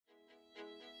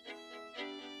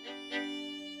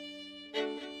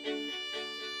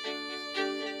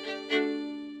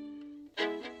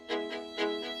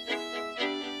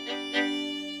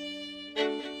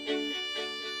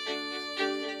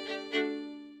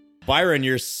Byron,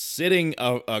 you're sitting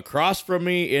across from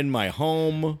me in my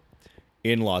home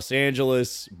in Los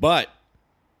Angeles, but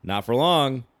not for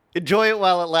long. Enjoy it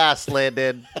while it lasts,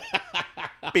 Landon.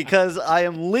 Because I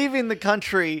am leaving the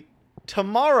country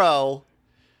tomorrow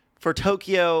for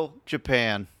Tokyo,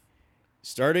 Japan.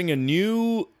 Starting a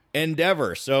new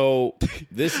endeavor. So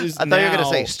this is I thought you were going to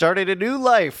say, starting a new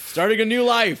life. Starting a new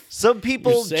life. Some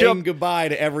people You're saying goodbye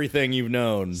to everything you've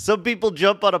known. Some people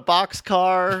jump on a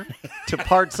boxcar to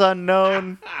parts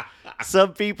unknown.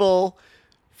 Some people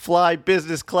fly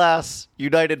business class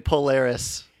United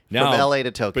Polaris from LA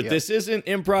to Tokyo. But this isn't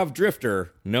Improv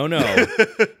Drifter. No.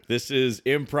 This is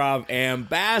Improv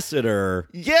Ambassador.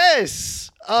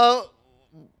 Yes.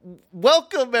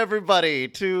 Welcome, everybody,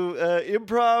 to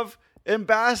Improv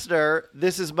Ambassador.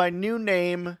 This is my new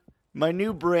name, my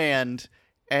new brand,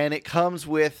 and it comes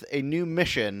with a new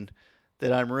mission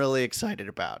that I'm really excited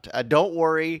about. Don't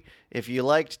worry if you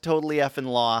liked Totally Effin'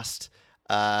 Lost.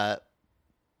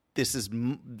 This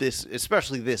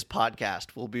especially this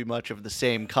podcast will be much of the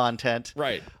same content,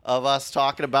 right? Of us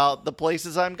talking about the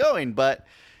places I'm going. But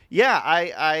yeah,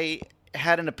 I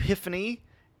had an epiphany,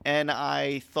 and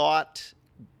I thought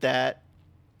that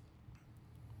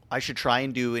I should try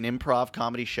and do an improv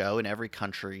comedy show in every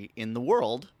country in the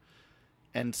world.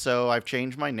 And so I've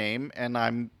changed my name, and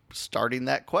I'm starting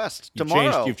that quest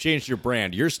tomorrow. You've changed your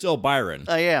brand. You're still Byron.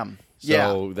 I am.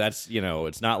 So that's,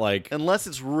 it's not like... Unless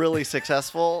it's really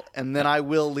successful, and then I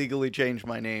will legally change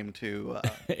my name to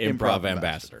Improv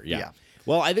Ambassador. Yeah.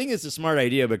 Well, I think it's a smart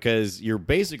idea because you're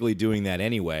basically doing that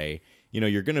anyway.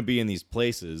 You're going to be in these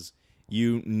places.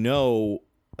 You've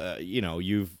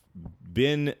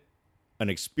been an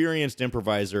experienced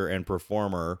improviser and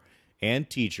performer and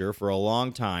teacher for a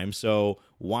long time. So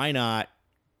why not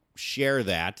share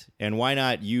that, and why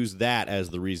not use that as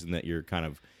the reason that you're kind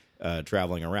of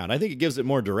traveling around? I think it gives it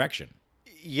more direction.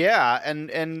 Yeah,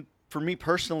 and for me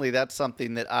personally, that's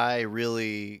something that I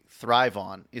really thrive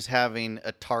on, is having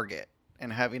a target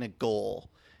and having a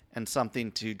goal and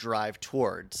something to drive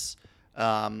towards.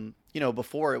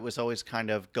 Before it was always kind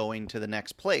of going to the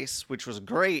next place, which was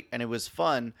great and it was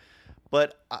fun,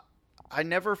 but I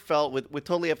never felt, with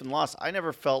Totally Effin' Lost, I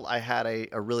never felt I had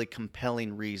a really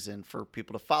compelling reason for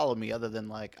people to follow me other than,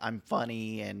 like, I'm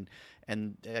funny and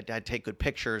I take good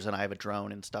pictures and I have a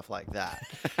drone and stuff like that.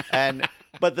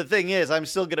 But the thing is, I'm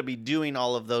still going to be doing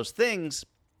all of those things,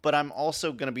 but I'm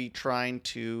also going to be trying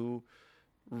to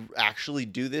actually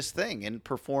do this thing and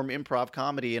perform improv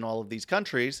comedy in all of these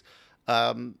countries,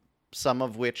 some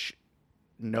of which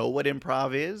know what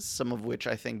improv is, some of which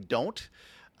I think don't.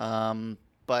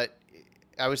 But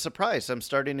I was surprised. I'm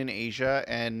starting in Asia,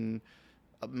 and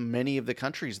many of the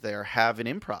countries there have an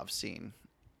improv scene.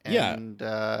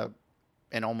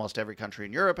 And almost every country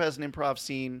in Europe has an improv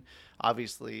scene.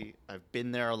 Obviously, I've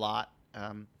been there a lot,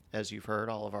 as you've heard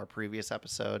all of our previous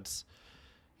episodes,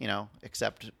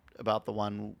 except about the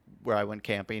one where I went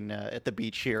camping at the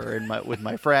beach here with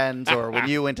my friends, or when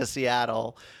you went to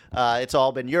Seattle. It's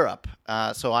all been Europe.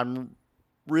 So I'm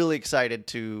really excited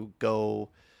to go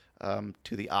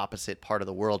to the opposite part of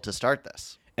the world to start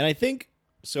this. And I think,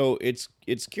 so it's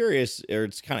curious, or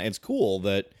it's cool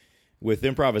that with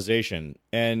improvisation,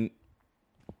 and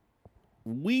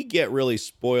we get really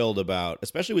spoiled about,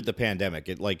 especially with the pandemic.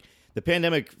 The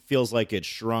pandemic feels like it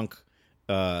shrunk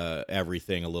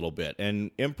everything a little bit, and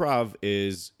improv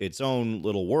is its own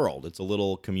little world. It's a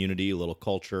little community, a little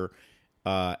culture,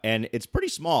 and it's pretty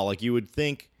small. Like, you would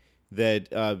think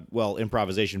that,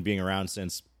 improvisation being around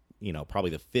since, probably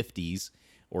the 50s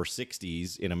or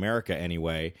 60s in America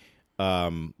anyway,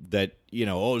 that,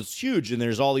 it's huge and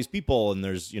there's all these people and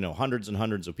there's, hundreds and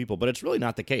hundreds of people, but it's really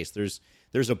not the case.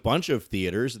 There's a bunch of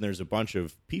theaters and there's a bunch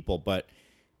of people, but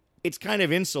it's kind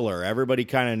of insular. Everybody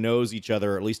kind of knows each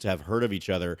other, or at least have heard of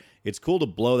each other. It's cool to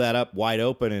blow that up wide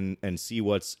open and see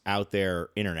what's out there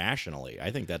internationally. I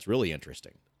think that's really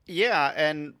interesting. Yeah,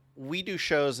 and we do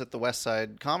shows at the West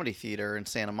Side Comedy Theater in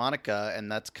Santa Monica,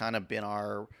 and that's kind of been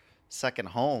our second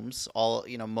homes.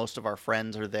 Most of our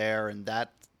friends are there, and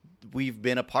that we've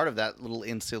been a part of that little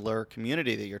insular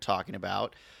community that you're talking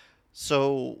about.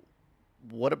 So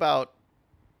what about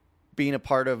being a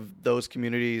part of those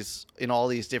communities in all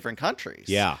these different countries?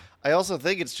 Yeah. I also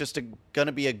think it's just going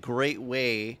to be a great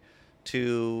way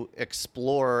to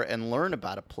explore and learn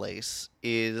about a place,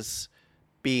 is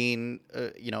being,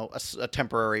 a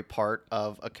temporary part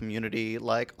of a community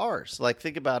like ours. Like,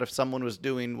 think about if someone was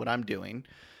doing what I'm doing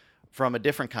from a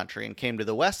different country and came to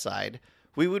the West Side,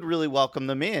 we would really welcome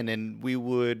them in, and we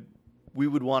would we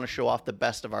would want to show off the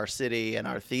best of our city and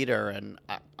our theater, and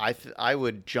I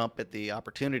would jump at the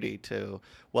opportunity to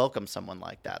welcome someone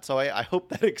like that. So I hope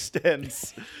that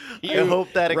extends. I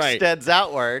hope that extends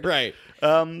outward. Right.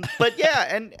 But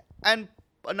yeah, and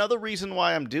another reason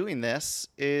why I'm doing this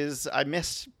is I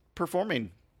miss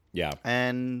performing. Yeah.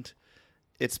 And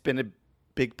it's been a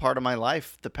big part of my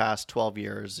life the past 12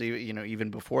 years, even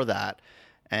before that.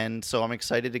 And so I'm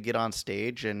excited to get on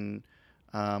stage and,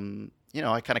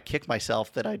 I kind of kick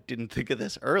myself that I didn't think of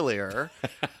this earlier.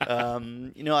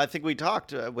 I think we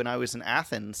talked when I was in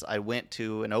Athens, I went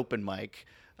to an open mic,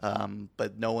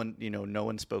 but no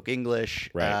one spoke English.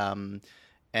 Right.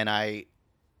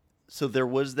 So there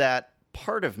was that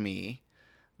part of me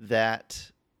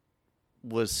that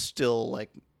was still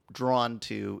like drawn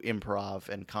to improv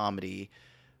and comedy,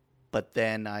 but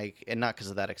then and not because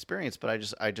of that experience, but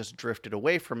I just drifted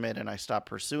away from it and I stopped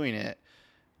pursuing it.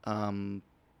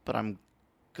 But I'm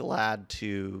glad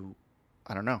to,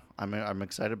 I don't know. I'm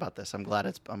excited about this. I'm glad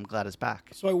it's back.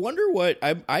 So I wonder what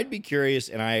I'd be curious,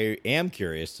 and I am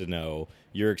curious to know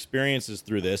your experiences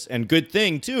through this. And good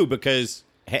thing too, because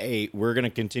hey, we're going to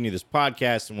continue this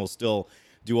podcast, and we'll still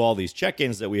do all these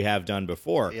check-ins that we have done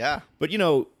before. Yeah. But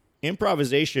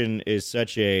improvisation is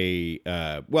such a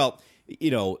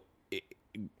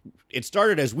it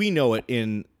started as we know it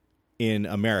in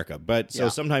America, but so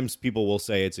sometimes people will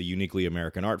say it's a uniquely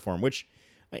American art form, which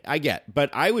I get. But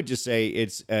I would just say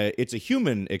it's a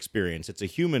human experience. It's a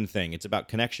human thing. It's about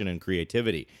connection and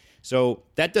creativity. So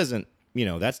that doesn't,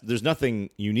 there's nothing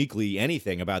uniquely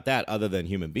anything about that other than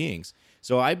human beings.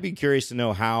 So I'd be curious to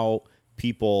know how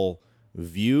people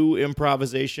view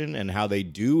improvisation and how they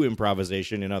do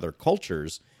improvisation in other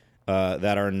cultures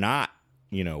that are not,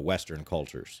 Western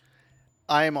cultures.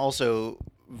 I am also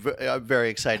very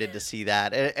excited to see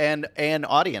that, and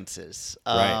audiences.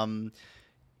 Right.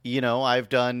 I've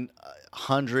done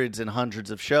hundreds and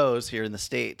hundreds of shows here in the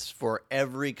States for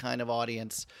every kind of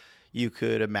audience you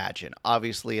could imagine.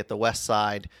 Obviously, at the West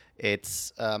Side,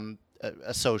 it's a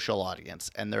social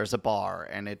audience, and there's a bar,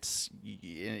 and it's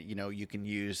you can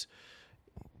use.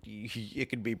 It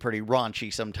can be pretty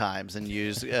raunchy sometimes and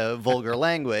use vulgar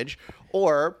language.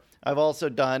 Or I've also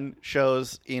done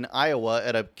shows in Iowa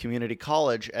at a community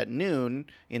college at noon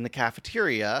in the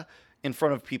cafeteria in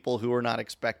front of people who are not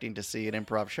expecting to see an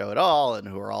improv show at all and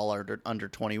who are all under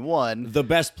 21. The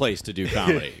best place to do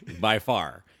comedy by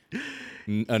far.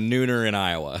 A nooner in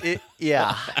Iowa.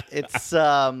 It's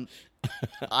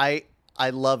I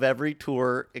love every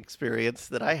tour experience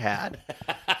that I had.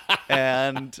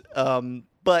 And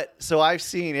but so I've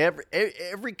seen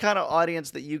every kind of audience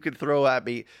that you could throw at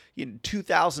me.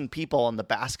 2,000 people on the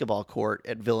basketball court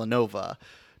at Villanova.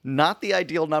 Not the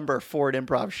ideal number for an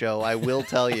improv show, I will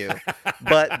tell you.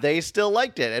 But they still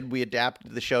liked it, and we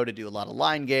adapted the show to do a lot of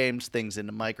line games, things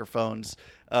into microphones.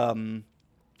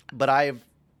 But I've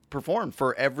performed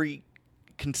for every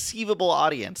conceivable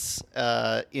audience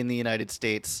in the United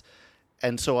States,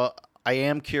 and so I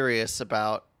am curious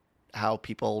about how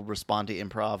people respond to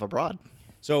improv abroad.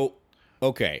 So,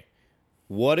 okay,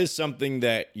 what is something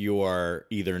that you are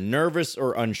either nervous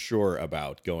or unsure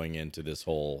about going into this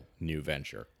whole new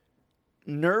venture?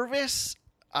 Nervous,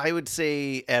 I would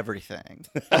say everything.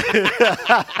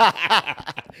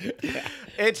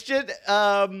 It's just,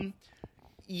 I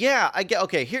get,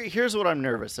 okay, here's what I'm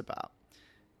nervous about.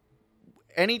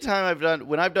 When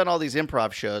I've done all these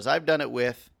improv shows, I've done it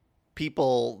with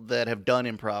people that have done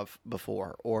improv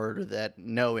before or that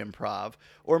know improv,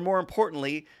 or more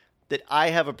importantly, that I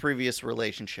have a previous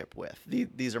relationship with.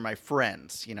 These are my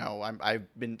friends.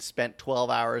 I've been spent 12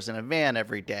 hours in a van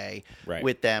every day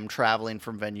with them, traveling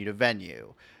from venue to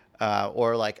venue.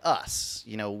 Or like us,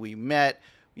 we met,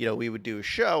 we would do a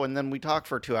show and then we talk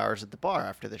for 2 hours at the bar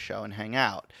after the show and hang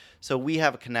out. So we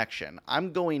have a connection.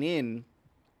 I'm going in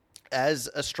as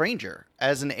a stranger,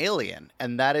 as an alien,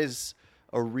 and that is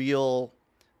a real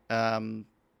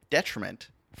detriment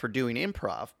for doing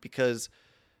improv because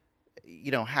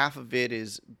half of it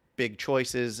is big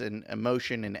choices and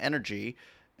emotion and energy,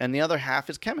 and the other half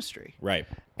is chemistry. Right.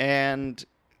 And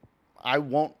I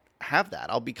won't have that.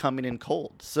 I'll be coming in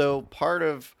cold. So part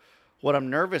of what I'm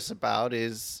nervous about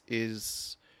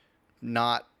is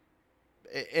not,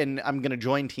 and I'm going to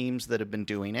join teams that have been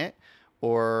doing it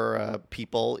or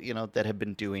people, that have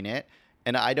been doing it.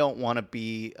 And I don't want to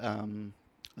be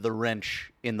the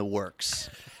wrench in the works.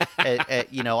 I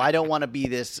don't want to be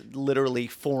this literally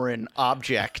foreign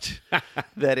object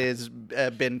that has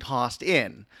been tossed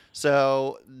in.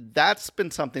 So that's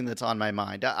been something that's on my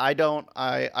mind. I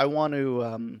want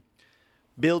to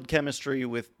build chemistry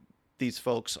with these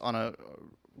folks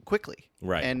quickly,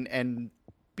 right, and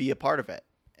be a part of it.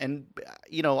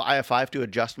 if I have to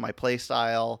adjust my play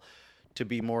style to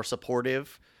be more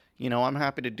supportive, I'm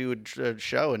happy to do a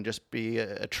show and just be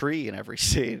a tree in every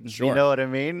scene. Sure. You know what I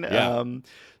mean? Yeah.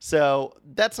 So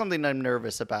that's something I'm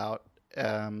nervous about,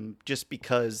 just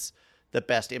because the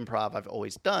best improv I've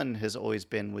always done has always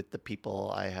been with the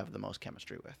people I have the most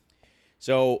chemistry with.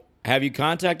 So have you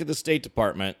contacted the State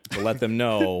Department to let them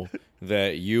know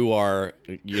that you are,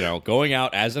 going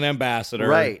out as an ambassador?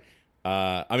 Right.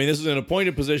 This is an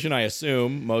appointed position, I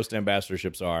assume. Most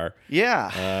ambassadorships are.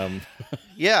 Yeah.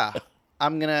 Yeah.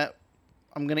 I'm gonna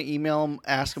email them,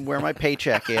 ask them where my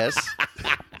paycheck is.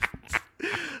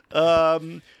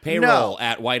 Payroll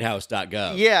at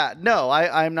whitehouse.gov. Yeah, no,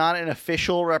 I'm not an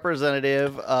official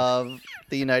representative of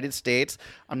the United States.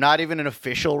 I'm not even an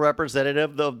official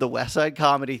representative of the West Side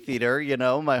Comedy Theater,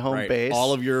 my home Right. base.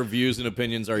 All of your views and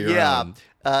opinions are your Yeah.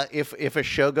 own. If a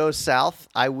show goes south,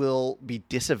 I will be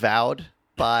disavowed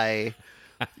by,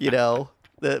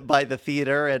 by the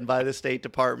theater and by the State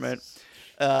Department.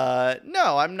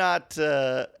 No, I'm not.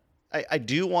 I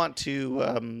do want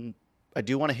to. I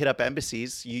do want to hit up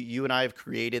embassies. You and I have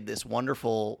created this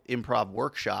wonderful improv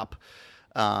workshop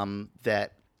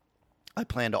that I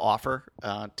plan to offer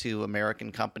to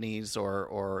American companies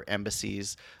or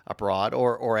embassies abroad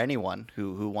or anyone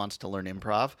who wants to learn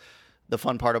improv. The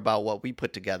fun part about what we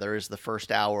put together is the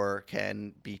first hour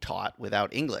can be taught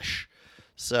without English.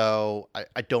 So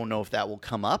I don't know if that will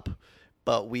come up,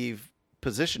 but we've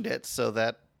positioned it so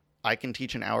that I can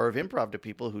teach an hour of improv to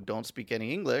people who don't speak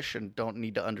any English and don't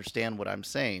need to understand what I'm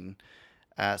saying.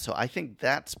 So I think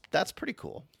that's pretty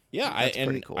cool. Yeah,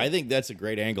 Pretty cool. I think that's a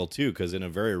great angle too, because in a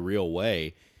very real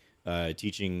way,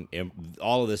 teaching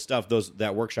all of this stuff,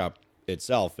 that workshop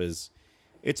itself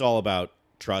it's all about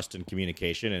trust and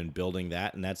communication and building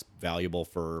that, and that's valuable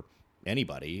for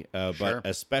anybody, Sure. but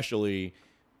especially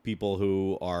people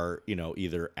who are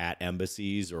either at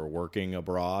embassies or working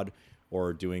abroad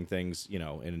or doing things in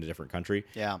a different country.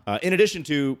 Yeah. In addition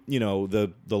to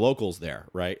the locals there,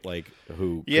 right? Like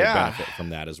who could benefit from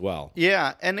that as well.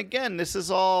 Yeah, and again, this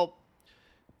is all,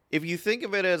 if you think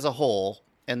of it as a whole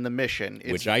and the mission,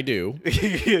 Which I do.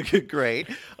 Great.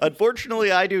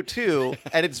 Unfortunately, I do too,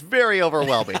 and it's very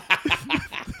overwhelming.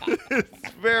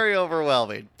 It's very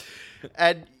overwhelming,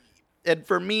 and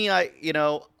for me,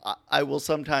 I will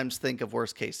sometimes think of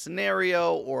worst case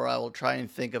scenario, or I will try and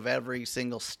think of every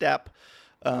single step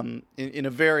in a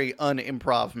very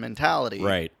unimprov mentality.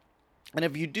 Right. And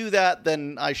if you do that,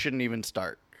 then I shouldn't even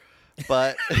start.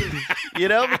 But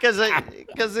because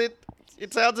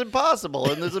it sounds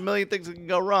impossible, and there's a million things that can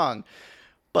go wrong.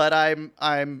 But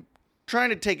I'm trying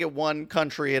to take it one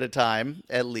country at a time,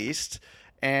 at least.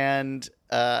 And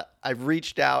I've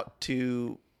reached out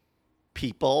to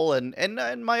people,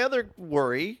 and my other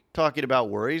worry, talking about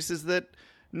worries, is that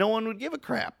no one would give a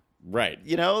crap. Right.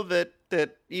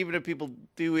 That even if people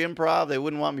do improv, they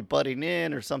wouldn't want me butting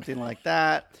in or something like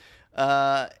that.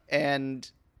 But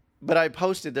I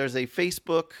posted, there's a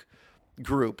Facebook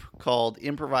group called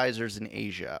Improvisers in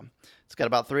Asia. It's got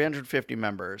about 350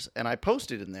 members, and I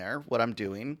posted in there what I'm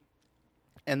doing,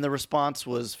 and the response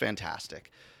was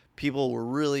fantastic. People were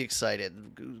really excited,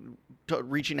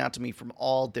 reaching out to me from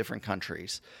all different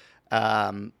countries,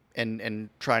 and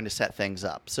trying to set things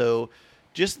up. So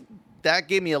just that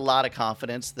gave me a lot of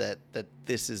confidence that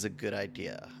this is a good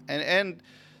idea. And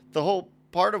the whole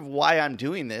part of why I'm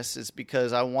doing this is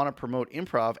because I want to promote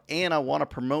improv, and I want to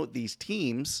promote these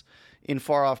teams in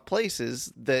far off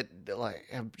places that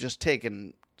have just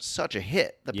taken such a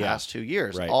hit the past 2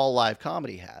 years. Right. All live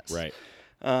comedy has. Right.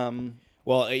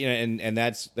 Well, and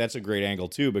that's a great angle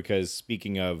too, because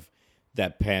speaking of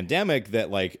that pandemic, that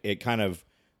it kind of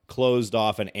closed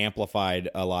off and amplified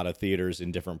a lot of theaters in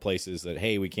different places that,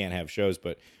 hey, we can't have shows,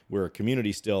 but we're a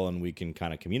community still and we can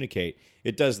kind of communicate.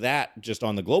 It does that just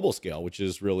on the global scale, which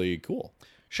is really cool.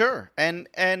 Sure. And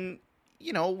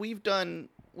we've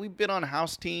been on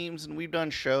house teams and we've done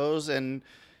shows, and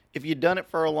if you've done it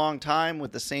for a long time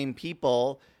with the same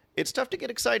people, it's tough to get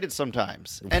excited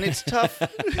sometimes. And it's tough.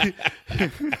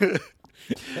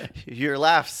 Your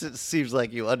laugh seems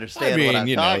like you understand what I'm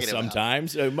talking about.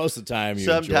 Sometimes, most of the time you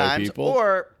sometimes, enjoy people.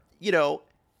 Or,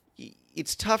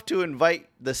 it's tough to invite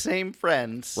the same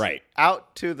friends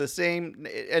out to the same,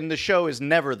 and the show is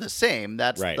never the same.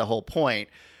 That's the whole point.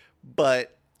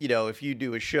 But, if you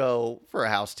do a show for a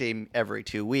house team every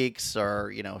 2 weeks,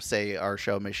 or, say our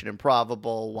show Mission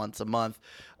Improbable once a month,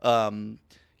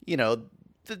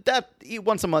 that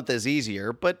once a month is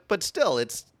easier, but still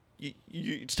it's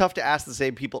tough to ask the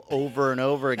same people over and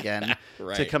over again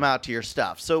to come out to your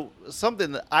stuff. So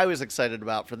something that I was excited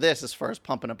about for this, as far as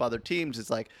pumping up other teams, is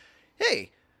like,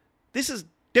 hey, this is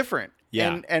different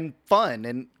Yeah. and fun,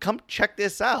 and come check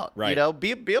this out. Right. You know,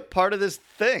 be a part of this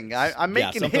thing. I'm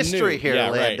making something history new. here, Yeah,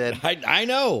 Landon. right. I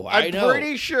know. I'm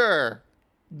pretty sure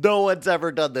no one's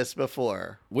ever done this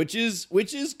before. Which is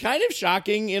kind of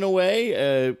shocking in a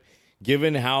way,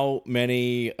 given how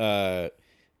many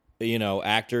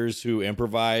actors who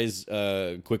improvise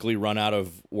quickly run out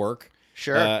of work.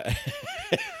 Sure.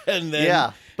 And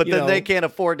then but then they can't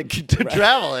afford to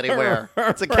travel anywhere.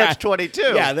 It's a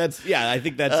catch-22. I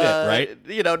think that's it, right?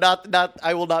 You know, not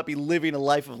I will not be living a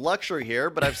life of luxury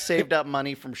here, but I've saved up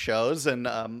money from shows, and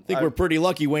I think we're pretty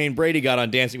lucky Wayne Brady got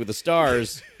on Dancing with the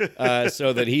Stars,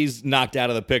 so that he's knocked out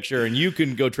of the picture, and you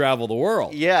can go travel the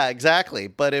world. Yeah, exactly.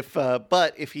 But if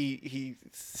he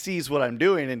sees what I'm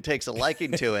doing and takes a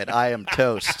liking to it, I am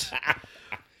toast.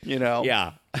 You know.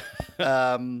 Yeah.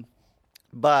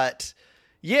 But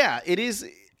yeah, it is.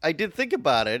 I did think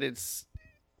about it. It's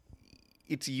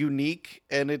unique,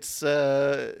 and it's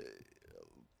a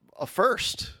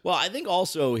first. Well, I think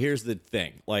also here's the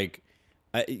thing: like,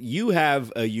 you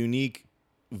have a unique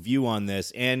view on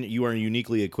this, and you are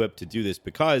uniquely equipped to do this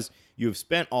because you have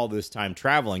spent all this time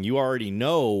traveling. You already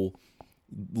know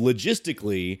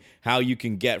logistically how you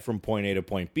can get from point A to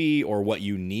point B, or what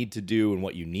you need to do and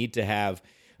what you need to have.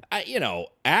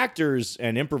 Actors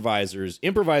and improvisers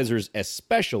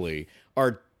especially,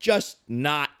 are just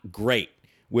not great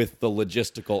with the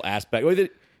logistical aspect.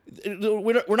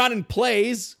 We're not in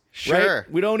plays, Sure.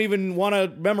 right? We don't even want to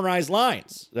memorize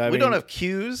lines. We don't have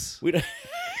cues. We don't,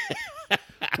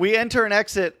 We enter and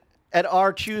exit at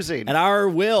our choosing. at our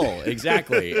will,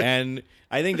 exactly. And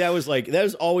I think that was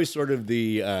always sort of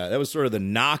the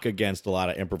knock against a lot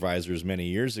of improvisers many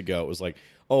years ago. It was like,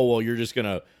 oh well, you're just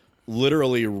gonna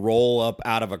literally roll up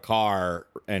out of a car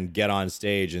and get on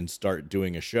stage and start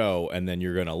doing a show, and then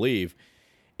you're gonna leave.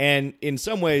 And in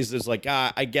some ways, it's like,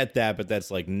 I get that, but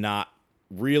that's like not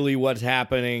really what's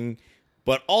happening.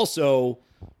 But also,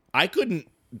 I couldn't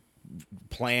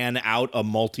plan out a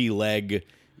multi-leg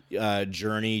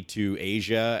journey to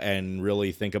Asia and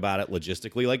really think about it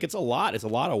logistically. Like, it's a lot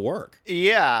of work.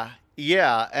 Yeah,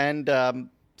 and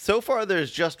so far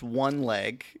there's just one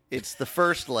leg. It's the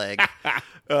first leg.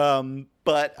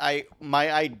 But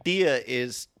my idea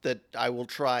is that I will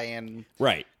try and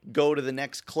Right. go to the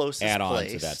next closest Add on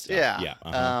place. to that stuff. Yeah. Yeah,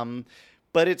 uh-huh.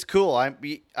 But it's cool.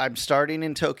 I'm starting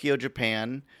in Tokyo,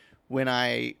 Japan. When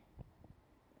I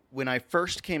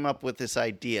first came up with this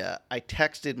idea, I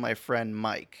texted my friend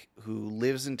Mike, who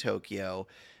lives in Tokyo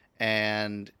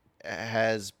and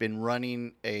has been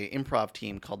running a improv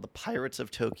team called the Pirates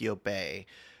of Tokyo Bay.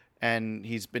 And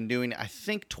he's been doing, I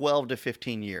think, 12 to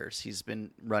 15 years. He's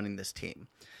been running this team.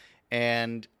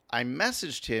 And I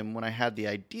messaged him when I had the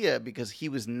idea because he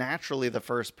was naturally the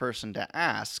first person to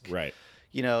ask. Right.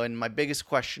 You know, and my biggest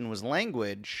question was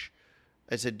language.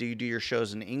 I said, do you do your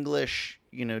shows in English?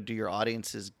 You know, do your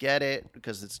audiences get it?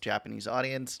 Because it's a Japanese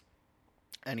audience.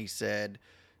 And he said,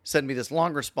 send me this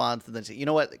long response, and then say, you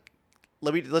know what?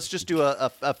 Let's just do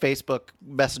a Facebook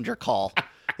Messenger call.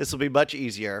 This will be much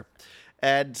easier.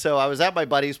 And so I was at my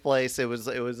buddy's place. It was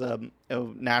a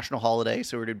national holiday,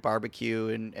 so we did barbecue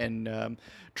and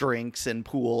drinks and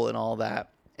pool and all that.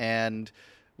 And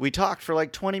we talked for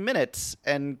like 20 minutes,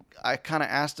 and I kind of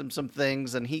asked him some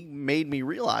things, and he made me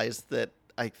realize that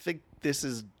I think this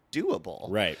is doable.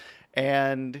 Right.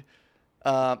 And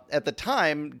at the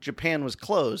time, Japan was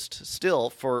closed still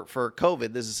for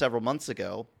COVID. This is several months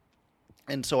ago.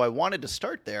 And so I wanted to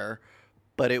start there,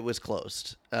 but it was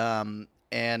closed.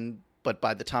 But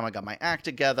by the time I got my act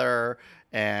together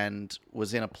and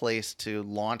was in a place to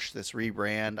launch this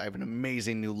rebrand, I have an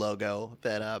amazing new logo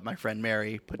that my friend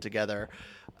Mary put together.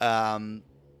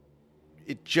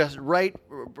 It just right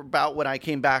about when I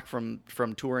came back from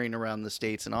touring around the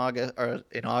States in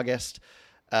August,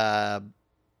 I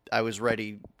was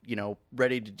ready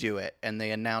to do it. And they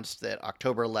announced that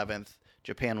October 11th,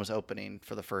 Japan was opening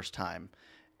for the first time.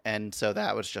 And so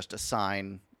that was just a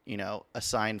sign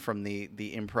from the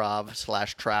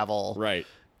improv / travel Right.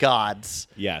 gods.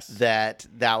 Yes. That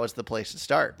was the place to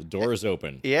start. The door is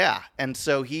open. Yeah. And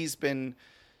so he's been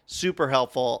super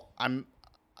helpful. I'm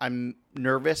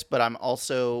nervous, but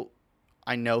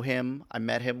I know him. I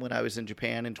met him when I was in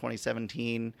Japan in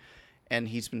 2017, and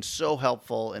he's been so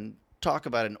helpful. And talk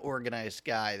about an organized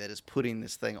guy that is putting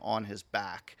this thing on his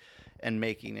back and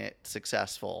making it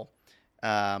successful.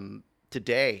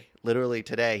 Literally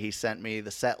today, he sent me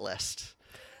the set list.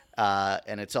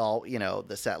 And it's all,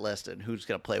 the set list and who's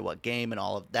going to play what game and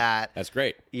all of that. That's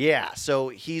great. Yeah. So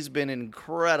he's been an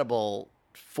incredible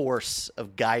force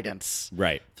of guidance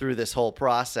Right. through this whole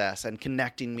process and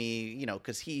connecting me,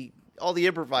 because he all the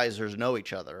improvisers know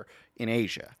each other in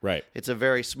Asia. Right. It's a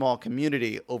very small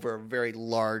community over a very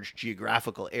large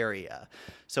geographical area.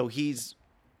 So he's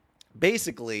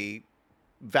basically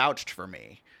vouched for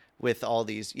me with all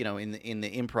these, in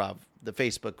the improv, the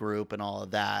Facebook group and all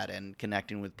of that, and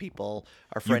connecting with people.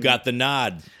 Our friend, You got the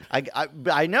nod.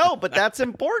 I know, but that's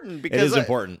important because It is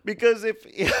important. Because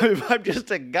if I'm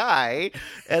just a guy,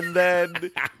 and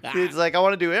then it's like I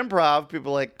want to do improv,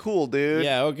 people are like, cool, dude.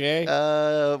 Yeah, okay.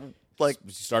 Like,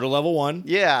 Start at level 1.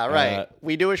 yeah, right.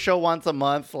 We do a show once a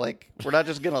month. Like, we're not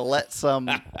just gonna let some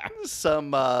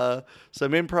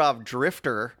improv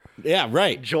drifter Yeah,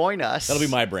 right. join us. That'll be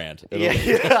my brand.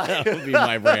 Yeah. That'll be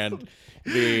my brand.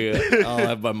 I'll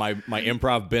have my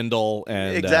improv bindle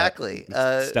and Exactly.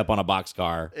 Step on a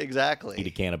boxcar, Exactly. eat a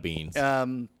can of beans.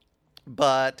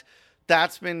 But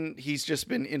he's just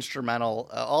been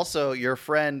instrumental. Also, your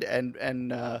friend and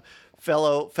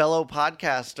fellow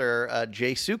podcaster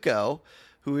Jay Suko,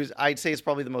 who is, I'd say, is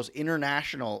probably the most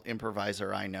international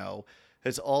improviser I know,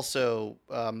 has also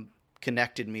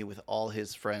connected me with all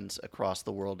his friends across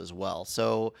the world as well.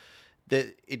 So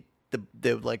the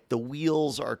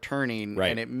wheels are turning, Right.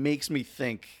 and it makes me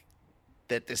think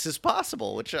that this is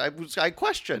possible, which I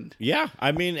questioned. Yeah,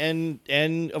 I mean,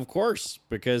 and of course,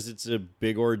 because it's a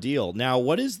big ordeal. Now,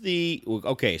 what is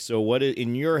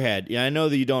in your head? Yeah, I know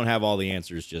that you don't have all the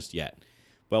answers just yet,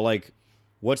 but like,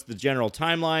 what's the general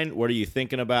timeline? What are you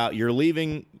thinking about? You're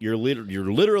leaving. You're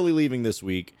literally leaving this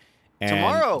week. And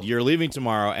Tomorrow. You're leaving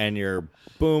tomorrow, and you're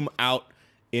boom out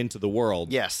into the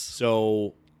world. Yes.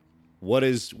 So, what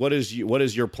is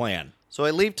your plan? So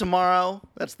I leave tomorrow.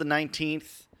 That's the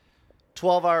 19th.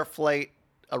 12-hour flight.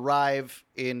 Arrive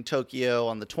in Tokyo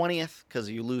on the 20th because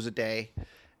you lose a day.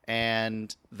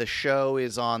 And the show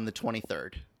is on the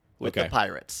 23rd with the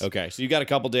Pirates. Okay, so you got a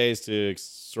couple days to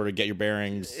sort of get your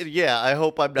bearings. Yeah, I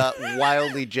hope I'm not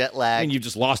wildly jet I lagged. mean, you've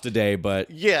just lost a day,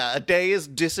 but Yeah, a day has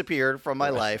disappeared from my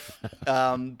life.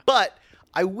 But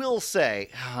I will say,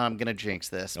 I'm going to jinx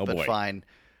this, but boy. fine.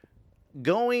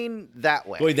 Going that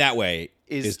way. going that way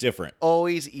is different.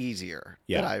 Always easier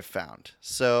Yeah. that I've found.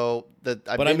 So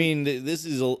I mean,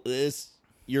 this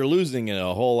you're losing in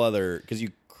a whole other because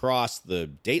you cross the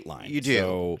date line. You do.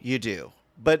 So, You do.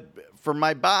 But for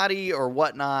my body or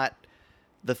whatnot,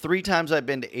 the 3 times I've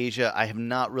been to Asia, I have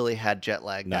not really had jet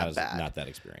lag that bad. Not that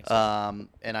experience.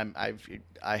 And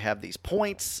I have these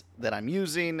points that I'm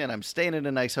using, and I'm staying in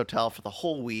a nice hotel for the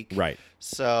whole week. Right.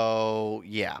 So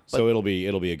yeah. But so it'll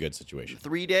be a good situation.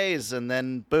 3 days, and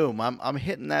then boom, I'm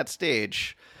hitting that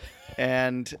stage,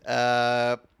 and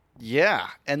yeah.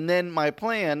 And then my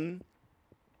plan.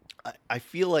 I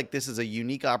feel like this is a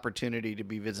unique opportunity to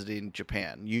be visiting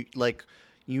Japan.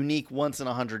 Unique once in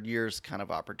 100 years kind of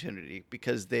opportunity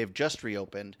because they've just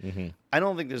reopened. Mm-hmm. I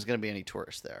don't think there's going to be any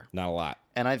tourists there. Not a lot.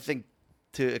 And I think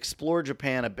to explore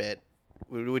Japan a bit,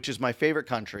 which is my favorite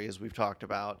country, as we've talked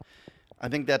about, I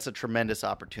think that's a tremendous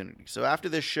opportunity. So after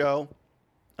this show,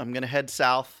 I'm going to head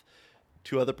south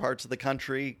to other parts of the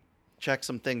country, check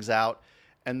some things out.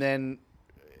 And then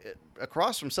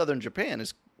across from southern Japan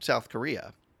is South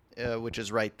Korea, which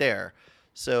is right there.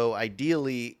 So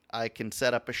ideally, I can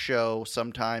set up a show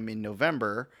sometime in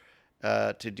November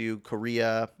to do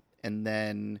Korea, and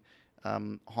then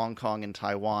Hong Kong and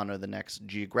Taiwan are the next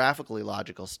geographically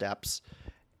logical steps,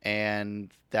 and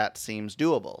that seems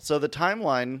doable. So the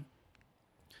timeline,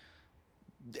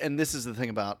 and this is the thing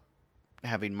about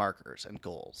having markers and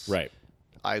goals. Right.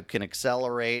 I can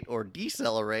accelerate or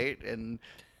decelerate, and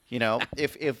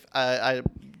if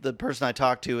the person I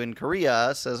talked to in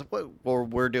Korea says, well,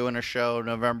 we're doing a show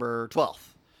November 12th.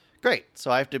 Great.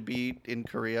 So I have to be in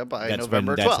Korea by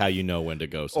November 12th. That's how you know when to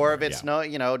go somewhere. Or if it's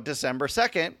December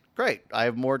 2nd, great. I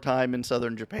have more time in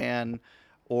southern Japan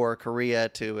or Korea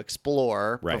to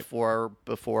explore before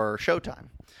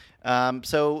showtime.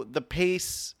 So the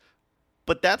pace,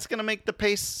 but that's going to make the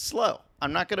pace slow.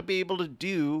 I'm not going to be able to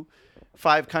do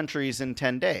 5 countries in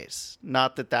 10 days.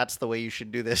 Not that that's the way you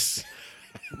should do this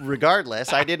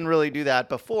regardless. I didn't really do that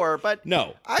before, but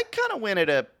No. I kind of went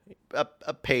at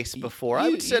a pace before. I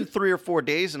would spend 3 or 4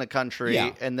 days in a country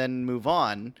and then move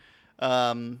on.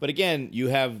 But again, you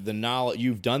have the knowledge.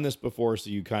 You've done this before, so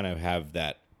you kind of have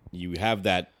that. You have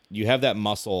that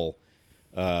muscle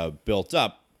built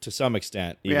up to some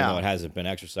extent, even though it hasn't been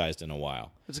exercised in a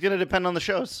while. It's going to depend on the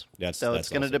shows. That's it's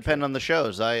going to also depend on the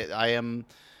shows. I am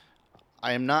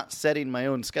not setting my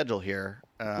own schedule here.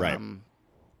 Right.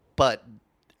 But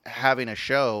having a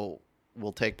show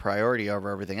will take priority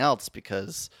over everything else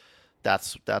because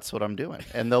that's what I'm doing.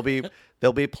 And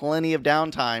there'll be plenty of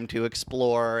downtime to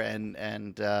explore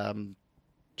and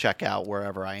check out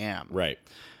wherever I am. Right.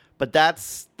 But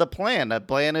that's the plan. The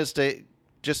plan is to,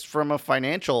 just from a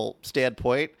financial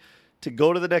standpoint, to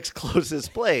go to the next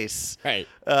closest place. Right.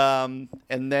 And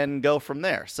then go from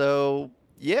there. So,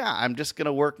 yeah, I'm just going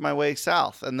to work my way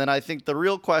south. And then I think the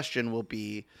real question will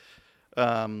be,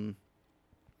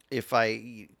 if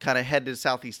I kind of head to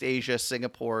Southeast Asia,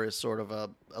 Singapore is sort of a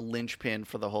linchpin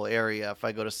for the whole area. If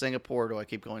I go to Singapore, do I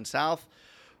keep going south,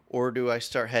 or do I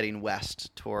start heading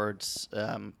west towards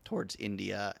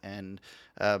India? And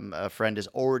a friend has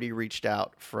already reached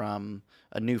out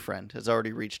a new friend has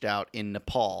already reached out in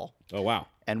Nepal. Oh, wow.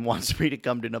 And wants me to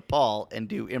come to Nepal and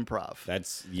do improv.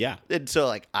 That's, yeah. And so,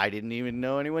 like, I didn't even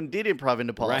know anyone did improv in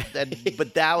Nepal. Right.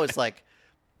 But that was like,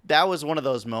 that was one of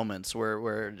those moments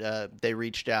where they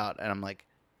reached out, and I'm like,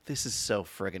 this is so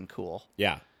friggin' cool.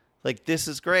 Yeah. Like, this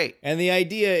is great. And the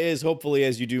idea is, hopefully,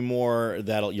 as you do more,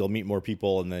 you'll meet more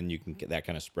people, and then you can get that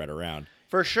kind of spread around.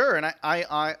 For sure. And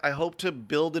I hope to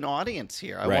build an audience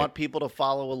here. I want people to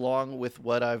follow along with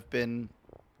what I've been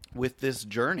with this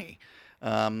journey.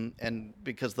 And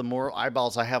because the more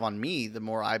eyeballs I have on me, the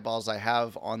more eyeballs I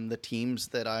have on the teams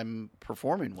that I'm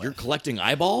performing with. You're collecting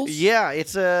eyeballs? Yeah,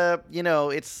 it's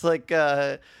it's like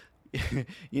like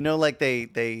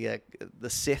the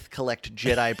Sith collect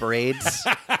Jedi braids.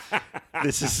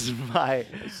 This is my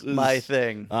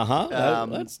thing.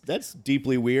 That's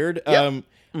deeply weird. Yep.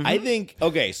 I think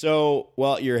so.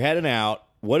 Well, you're heading out.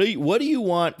 What do you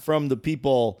want from the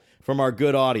people, from our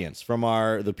good audience, from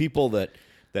the people that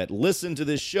listen to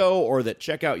this show or that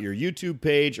check out your YouTube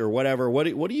page or whatever? What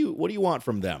do you want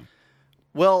from them?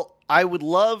 Well, I would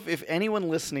love if anyone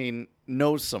listening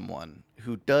knows someone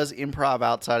who does improv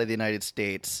outside of the United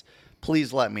States.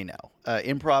 Please let me know.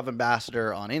 Improv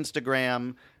Ambassador on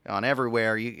Instagram, on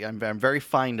everywhere. I'm very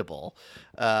findable.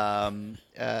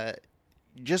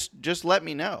 Just let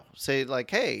me know. Say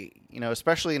like, hey,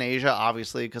 especially in Asia,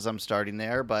 obviously, because I'm starting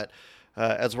there. But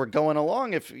as we're going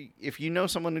along, if you know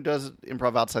someone who does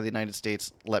improv outside the United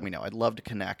States, let me know. I'd love to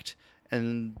connect.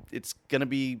 And it's going to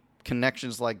be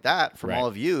connections like that from all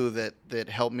of you that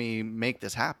help me make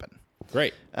this happen.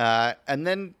 Great. And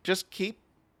then just keep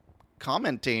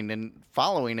commenting and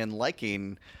following and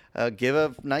liking. Give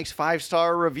a nice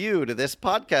 5-star review to this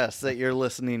podcast that you're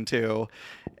listening to.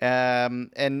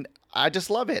 And I just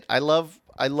love it. I love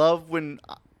when,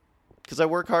 because I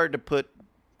work hard to put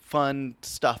fun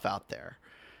stuff out there,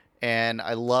 and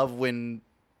I love when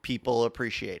people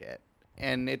appreciate it,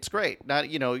 and it's great. Not,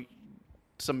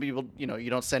 some people, you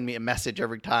don't send me a message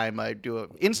every time I do an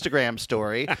Instagram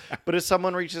story, but if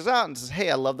someone reaches out and says,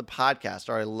 "Hey, I love the podcast,"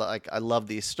 or I love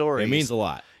these stories, it means a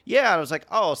lot. Yeah, I was like,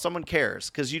 oh, someone cares,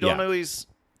 because you don't always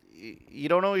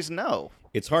know.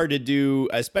 It's hard to do,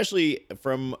 especially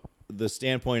from the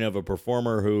standpoint of a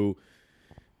performer who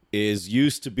is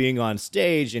used to being on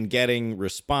stage and getting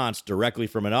response directly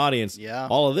from an audience. Yeah.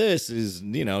 All of this is,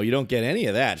 you don't get any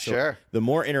of that. So sure. The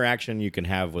more interaction you can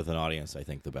have with an audience, I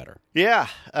think the better. Yeah.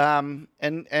 And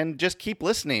just keep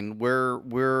listening.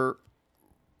 I'm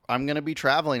going to be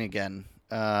traveling again,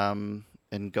 and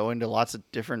going to lots of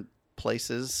different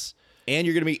places. And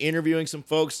you're going to be interviewing some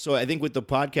folks. So I think with the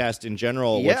podcast in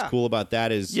general, what's cool about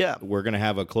that is we're going to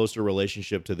have a closer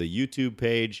relationship to the YouTube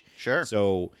page. Sure.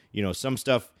 So, some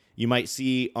stuff you might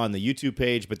see on the YouTube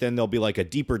page, but then there'll be like a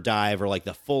deeper dive or like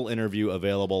the full interview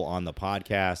available on the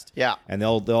podcast. Yeah. And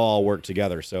they'll all work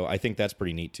together. So I think that's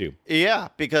pretty neat too. Yeah,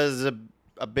 because a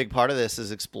big part of this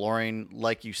is exploring,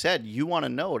 like you said, you want to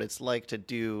know what it's like to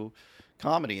do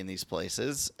comedy in these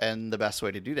places. And the best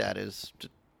way to do that is to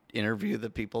interview the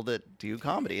people that do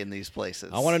comedy in these places.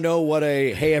 I want to know what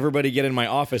a "Hey, everybody, get in my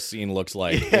office" scene looks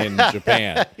like in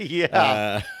Japan.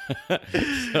 Yeah,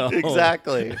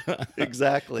 exactly.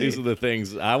 These are the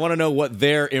things I want to know, what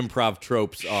their improv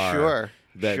tropes are. Sure.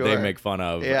 That they make fun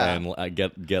of and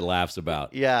get laughs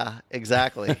about. Yeah,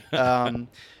 exactly.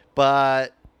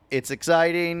 But it's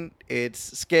exciting. It's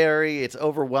scary. It's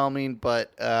overwhelming.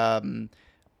 But I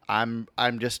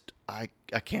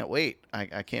can't wait.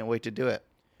 I can't wait to do it.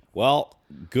 Well,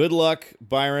 good luck,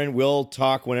 Byron. We'll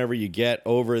talk whenever you get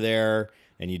over there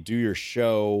and you do your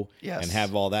show and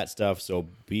have all that stuff. So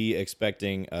be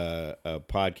expecting a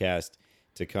podcast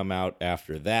to come out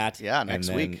after that. Yeah, next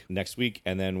week,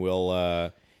 and then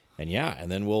we'll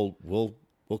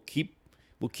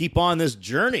keep on this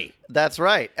journey. That's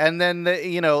right. And then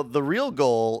the real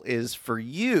goal is for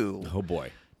you. Oh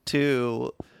boy.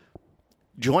 To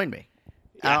join me.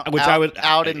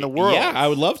 out in the world. Yeah, I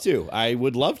would love to. I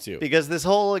would love to. Because this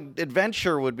whole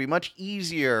adventure would be much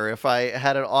easier if I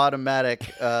had an automatic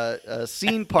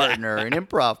scene partner, an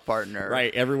improv partner.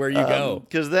 Right, everywhere you go.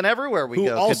 Because then everywhere we Who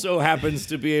go. also happens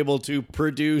to be able to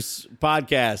produce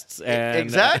podcasts. And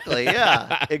Exactly,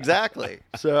 yeah, exactly.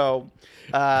 So,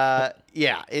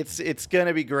 yeah, it's going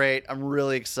to be great. I'm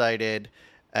really excited.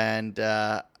 And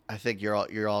I think you're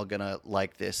all going to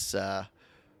like this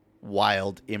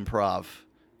wild improv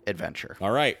adventure.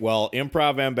 All right. Well,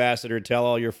 Improv Ambassador, tell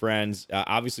all your friends.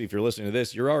 Obviously, if you're listening to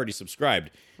this, you're already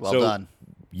subscribed. Well done.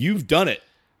 You've done it.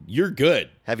 You're good.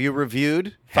 Have you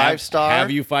reviewed 5-star?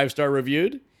 Have you 5-star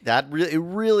reviewed? It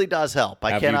really does help.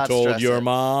 I cannot Have you told stress your it.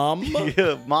 mom?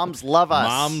 Moms love us.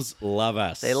 Moms love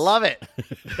us. They love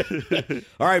it.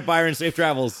 All right, Byron, safe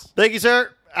travels. Thank you,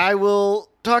 sir. I will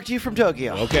talk to you from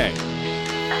Tokyo. Okay.